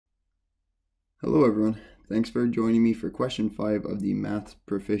Hello everyone, thanks for joining me for question 5 of the math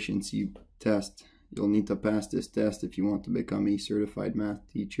proficiency test. You'll need to pass this test if you want to become a certified math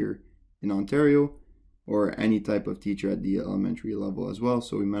teacher in Ontario or any type of teacher at the elementary level as well,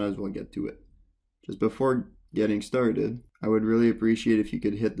 so we might as well get to it. Just before getting started, I would really appreciate if you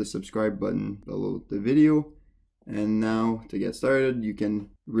could hit the subscribe button below the video. And now to get started, you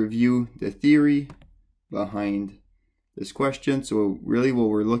can review the theory behind this question. So really what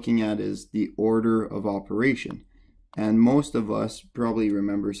we're looking at is the order of operation, and most of us probably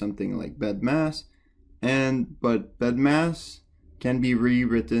remember something like BEDMAS, but BEDMAS can be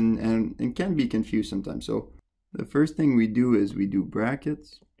rewritten and can be confused sometimes. So the first thing we do is we do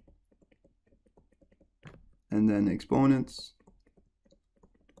brackets and then exponents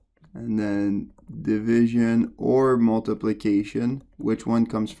and then division or multiplication. Which one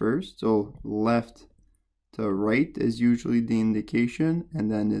comes first? So left to right is usually the indication, and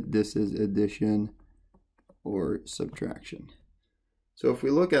then this is addition or subtraction. So if we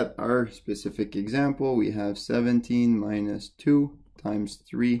look at our specific example, we have 17 minus 2 times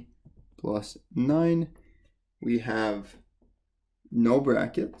 3 plus 9. We have no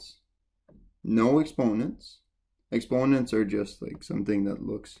brackets, no exponents. Exponents are just like something that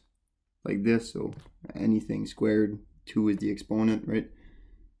looks like this, so anything squared, 2 is the exponent, right?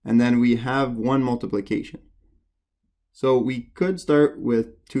 And then we have one multiplication. So we could start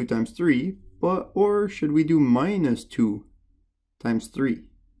with 2 times 3, or should we do minus 2 times 3?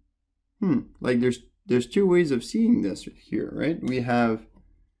 Like there's two ways of seeing this here, right?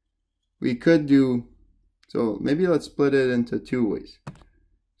 We could do, so maybe let's split it into two ways.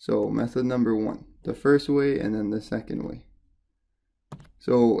 So method number 1, the first way, and then the second way.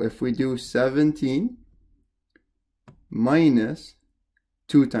 So if we do 17 minus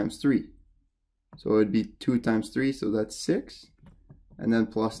 2 times 3. So it would be 2 times 3, so that's 6. And then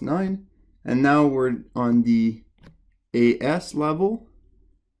plus 9. And now we're on the AS level.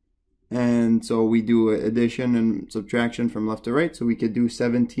 And so we do addition and subtraction from left to right. So we could do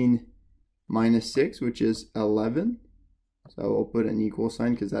 17 minus 6, which is 11. So I'll put an equal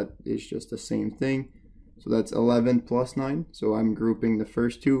sign because that is just the same thing. So that's 11 plus 9. So I'm grouping the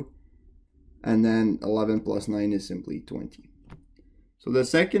first two. And then 11 plus 9 is simply 20. So the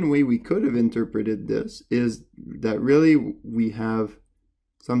second way we could have interpreted this is that really we have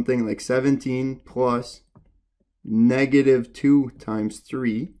something like 17 plus negative 2 times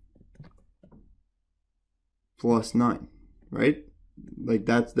 3 plus 9, right? Like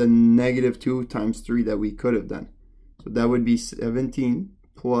that's the negative 2 times 3 that we could have done. So that would be 17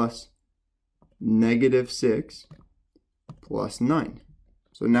 plus negative 6 plus 9.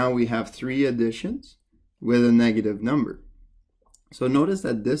 So now we have 3 additions with a negative number. So notice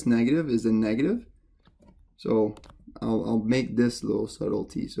that this negative is a negative. So I'll make this little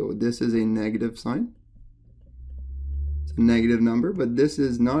subtlety. So this is a negative sign. It's a negative number, but this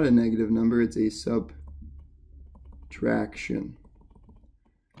is not a negative number. It's a subtraction.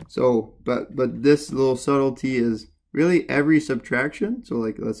 So, but this little subtlety is really every subtraction. So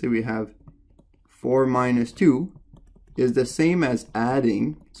like, let's say we have 4 minus 2 is the same as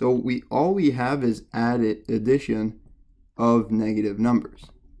adding. So all we have is addition of negative numbers.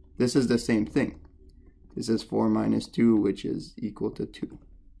 This is the same thing. This is 4 minus 2, which is equal to 2.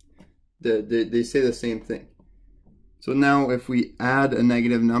 They say the same thing. So now if we add a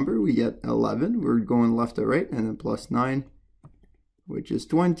negative number, we get 11. We're going left to right, and then plus 9, which is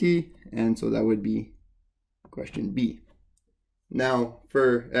 20. And so that would be question B. Now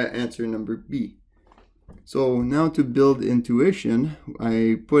for answer number B. So now to build intuition,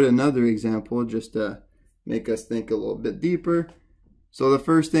 I put another example just to make us think a little bit deeper. So the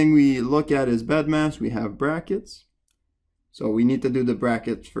first thing we look at is BEDMAS. We have brackets. So we need to do the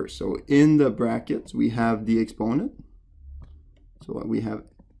brackets first. So in the brackets, we have the exponent. So we have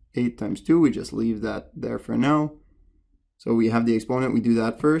 8 times 2. We just leave that there for now. So we have the exponent. We do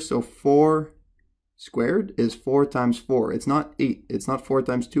that first. So 4 squared is 4 times 4. It's not 8. It's not 4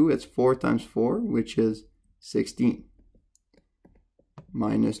 times 2. It's 4 times 4, which is 16.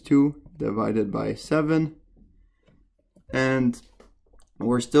 Minus 2 divided by 7. And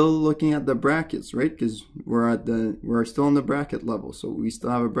we're still looking at the brackets, right? Because we're still in the bracket level. So we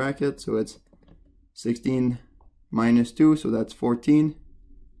still have a bracket. So it's 16 minus 2, so that's 14.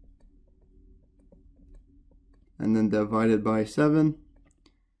 And then divided by 7.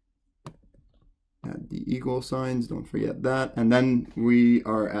 Add the equal signs, don't forget that. And then we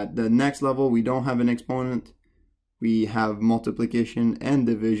are at the next level. We don't have an exponent. We have multiplication and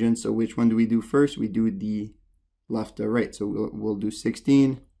division. So which one do we do first? We do the left to right. So we'll do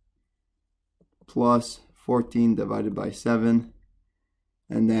 16 plus 14 divided by 7.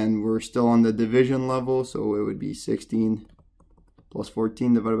 And then we're still on the division level, so it would be 16 plus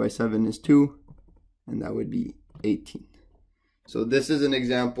 14 divided by 7 is 2, and that would be 18. So this is an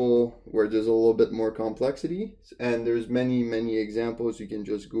example where there's a little bit more complexity, and there's many examples. You can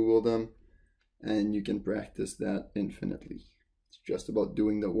just Google them, and you can practice that infinitely. It's just about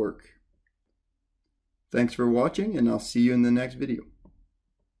doing the work. Thanks for watching, and I'll see you in the next video.